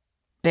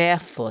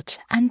 Barefoot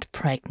and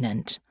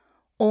pregnant,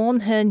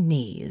 on her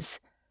knees,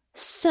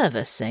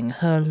 servicing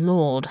her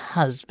lord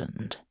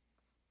husband.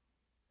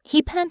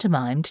 He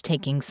pantomimed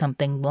taking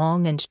something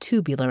long and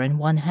tubular in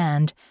one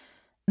hand,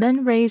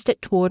 then raised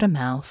it toward a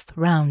mouth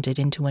rounded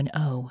into an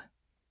O.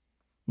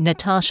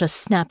 Natasha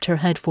snapped her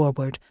head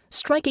forward,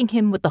 striking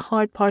him with the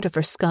hard part of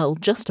her skull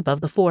just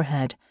above the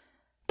forehead.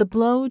 The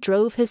blow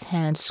drove his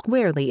hand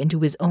squarely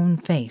into his own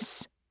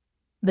face.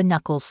 The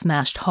knuckles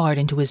smashed hard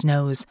into his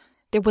nose.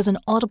 There was an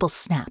audible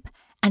snap,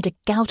 and a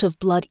gout of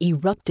blood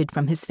erupted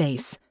from his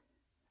face.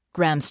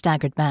 Graham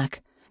staggered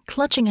back,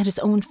 clutching at his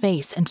own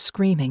face and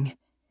screaming.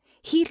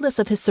 Heedless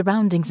of his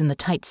surroundings in the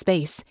tight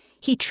space,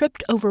 he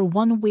tripped over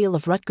one wheel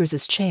of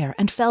Rutgers's chair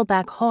and fell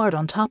back hard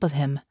on top of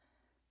him.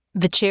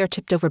 The chair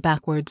tipped over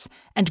backwards,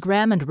 and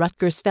Graham and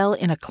Rutgers fell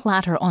in a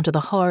clatter onto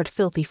the hard,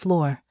 filthy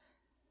floor.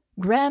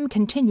 Graham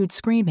continued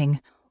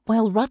screaming,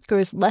 while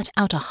Rutgers let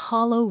out a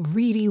hollow,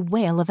 reedy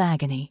wail of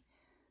agony.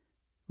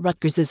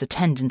 Rutgers's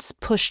attendants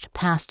pushed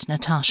past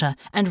Natasha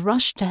and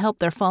rushed to help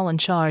their fallen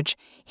charge,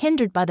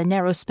 hindered by the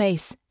narrow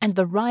space and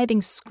the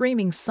writhing,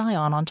 screaming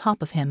scion on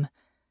top of him.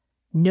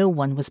 No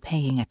one was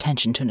paying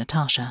attention to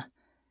Natasha.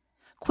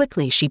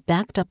 Quickly she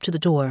backed up to the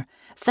door,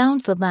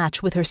 found the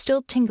latch with her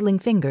still tingling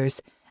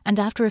fingers, and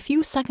after a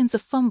few seconds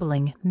of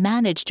fumbling,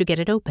 managed to get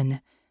it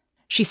open.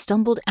 She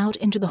stumbled out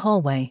into the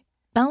hallway,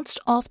 bounced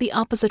off the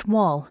opposite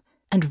wall,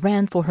 and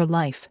ran for her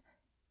life.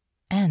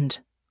 And,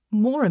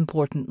 more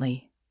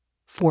importantly,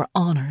 for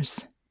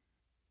Honor's.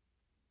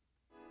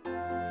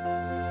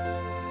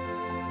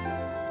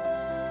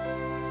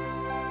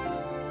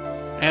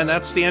 And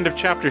that's the end of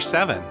Chapter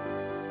 7.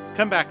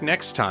 Come back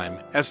next time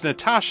as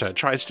Natasha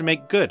tries to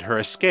make good her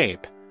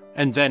escape,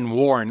 and then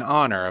warn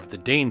Honor of the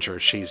danger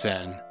she's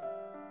in.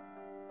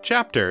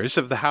 Chapters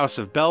of The House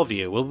of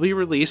Bellevue will be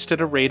released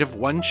at a rate of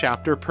 1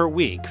 chapter per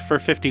week for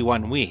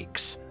 51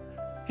 weeks.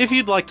 If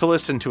you'd like to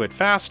listen to it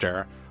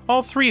faster,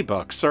 all 3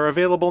 books are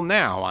available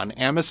now on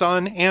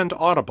Amazon and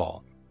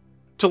Audible.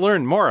 To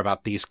learn more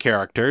about these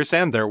characters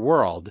and their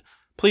world,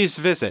 please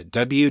visit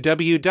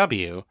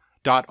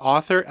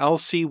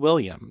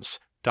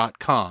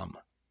www.authorlcwilliams.com.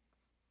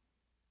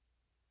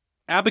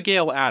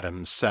 Abigail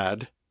Adams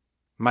said,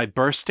 "My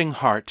bursting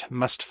heart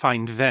must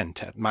find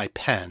vent at my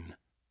pen."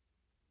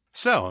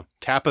 So,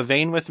 tap a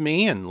vein with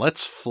me and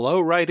let's flow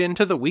right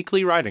into the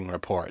weekly writing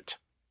report.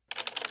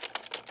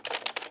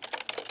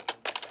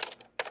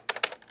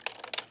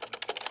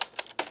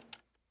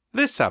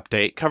 This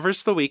update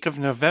covers the week of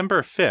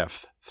November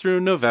 5th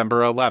through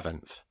November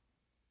 11th.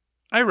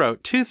 I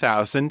wrote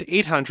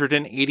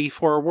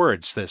 2,884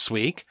 words this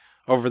week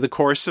over the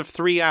course of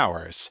 3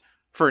 hours,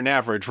 for an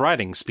average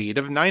writing speed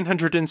of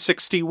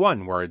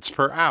 961 words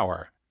per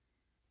hour.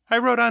 I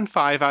wrote on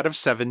 5 out of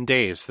 7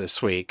 days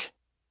this week.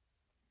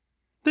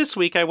 This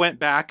week I went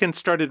back and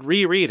started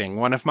rereading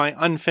one of my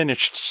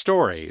unfinished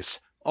stories,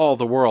 All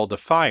the World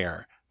of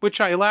Fire, which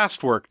I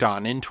last worked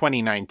on in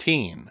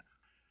 2019.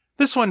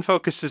 This one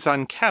focuses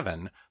on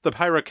Kevin, the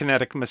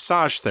pyrokinetic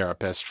massage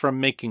therapist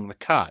from Making the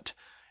Cut,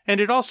 and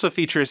it also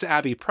features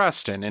Abby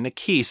Preston in a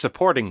key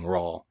supporting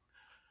role.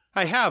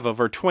 I have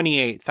over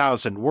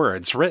 28,000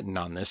 words written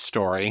on this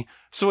story,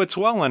 so it's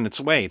well on its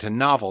way to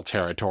novel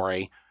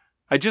territory.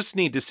 I just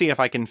need to see if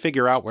I can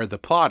figure out where the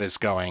plot is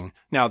going,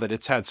 now that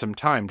it's had some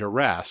time to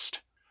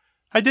rest.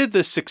 I did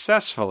this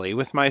successfully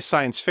with my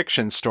science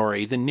fiction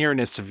story The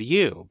Nearness of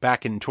You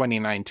back in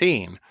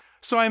 2019,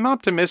 so I'm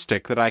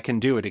optimistic that I can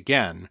do it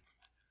again.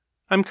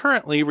 I'm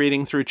currently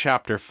reading through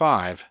Chapter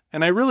 5,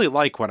 and I really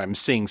like what I'm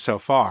seeing so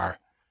far.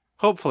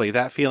 Hopefully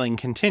that feeling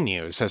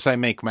continues as I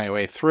make my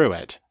way through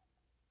it.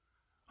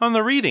 On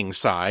the reading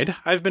side,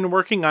 I've been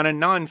working on a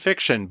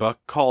non-fiction book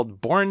called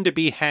Born to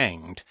be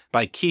Hanged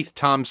by Keith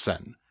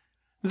Thompson.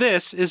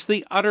 This is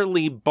the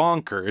utterly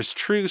bonkers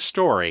true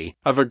story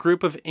of a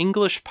group of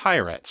English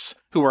pirates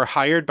who were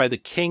hired by the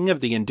king of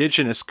the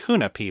indigenous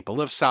Kuna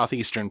people of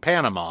southeastern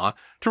Panama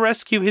to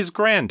rescue his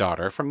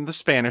granddaughter from the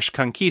Spanish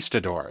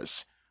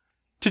conquistadors.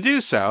 To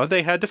do so,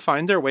 they had to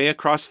find their way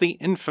across the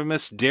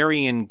infamous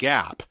Darien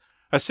Gap,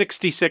 a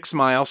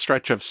 66-mile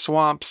stretch of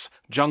swamps,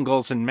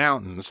 jungles, and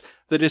mountains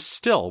that is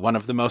still one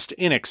of the most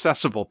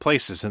inaccessible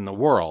places in the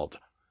world.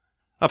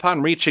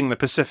 Upon reaching the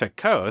Pacific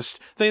coast,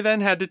 they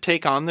then had to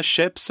take on the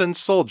ships and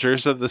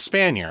soldiers of the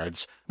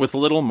Spaniards, with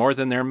little more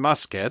than their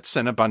muskets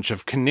and a bunch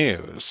of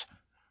canoes.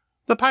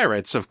 The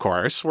pirates, of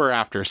course, were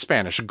after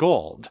Spanish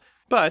gold,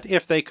 but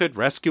if they could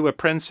rescue a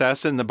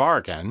princess in the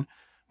bargain,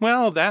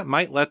 well, that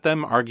might let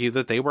them argue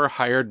that they were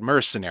hired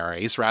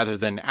mercenaries rather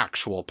than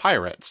actual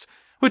pirates,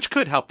 which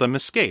could help them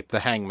escape the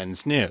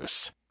hangman's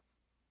noose.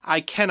 I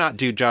cannot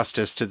do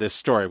justice to this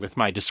story with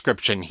my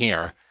description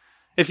here.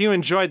 If you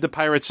enjoyed the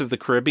Pirates of the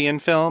Caribbean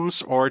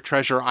films, or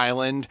Treasure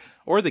Island,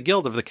 or The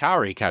Guild of the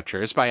Cowrie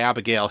Catchers by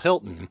Abigail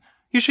Hilton,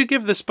 you should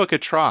give this book a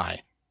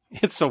try.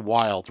 It's a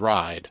wild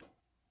ride.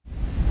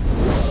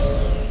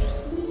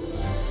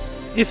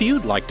 If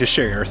you'd like to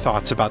share your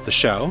thoughts about the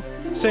show,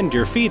 send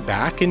your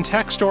feedback in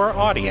text or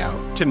audio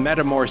to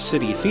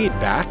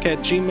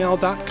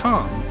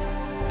metamorcityfeedback@gmail.com.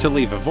 To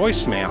leave a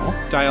voicemail,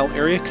 dial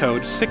area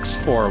code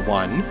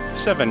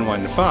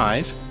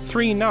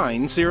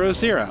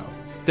 641-715-3900.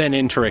 Then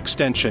enter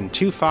extension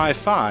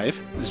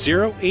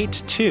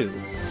 255082,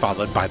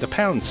 followed by the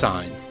pound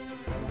sign.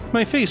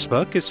 My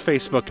Facebook is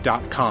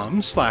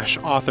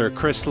facebook.com/author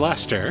Chris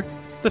Lester.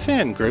 The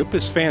fan group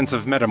is Fans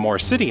of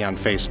Metamor City on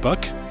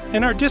Facebook,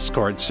 and our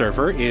Discord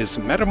server is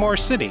Metamor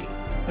City.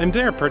 I'm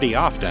there pretty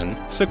often,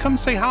 so come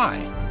say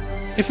hi.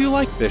 If you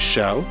like this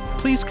show,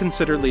 please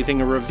consider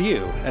leaving a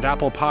review at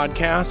Apple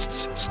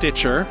Podcasts,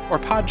 Stitcher, or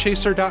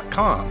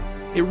Podchaser.com.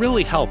 It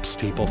really helps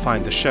people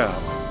find the show.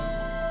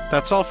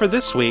 That's all for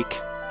this week.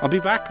 I'll be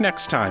back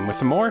next time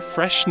with more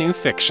fresh new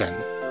fiction.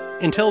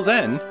 Until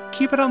then,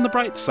 keep it on the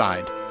bright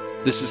side.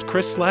 This is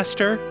Chris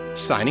Lester,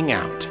 signing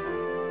out.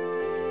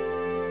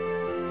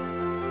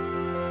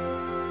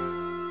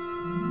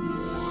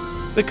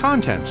 The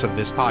contents of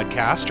this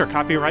podcast are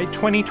copyright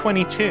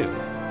 2022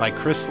 by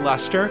Chris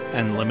Lester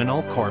and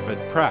Liminal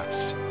Corvid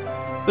Press.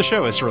 The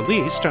show is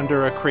released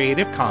under a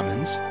Creative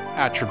Commons,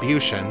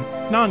 Attribution,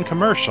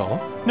 Non-Commercial,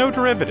 No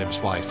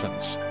Derivatives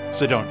license,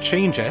 so don't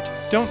change it,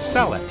 don't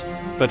sell it,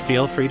 but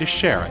feel free to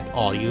share it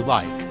all you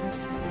like.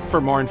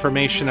 For more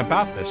information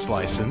about this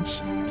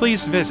license,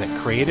 please visit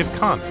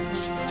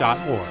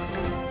creativecommons.org.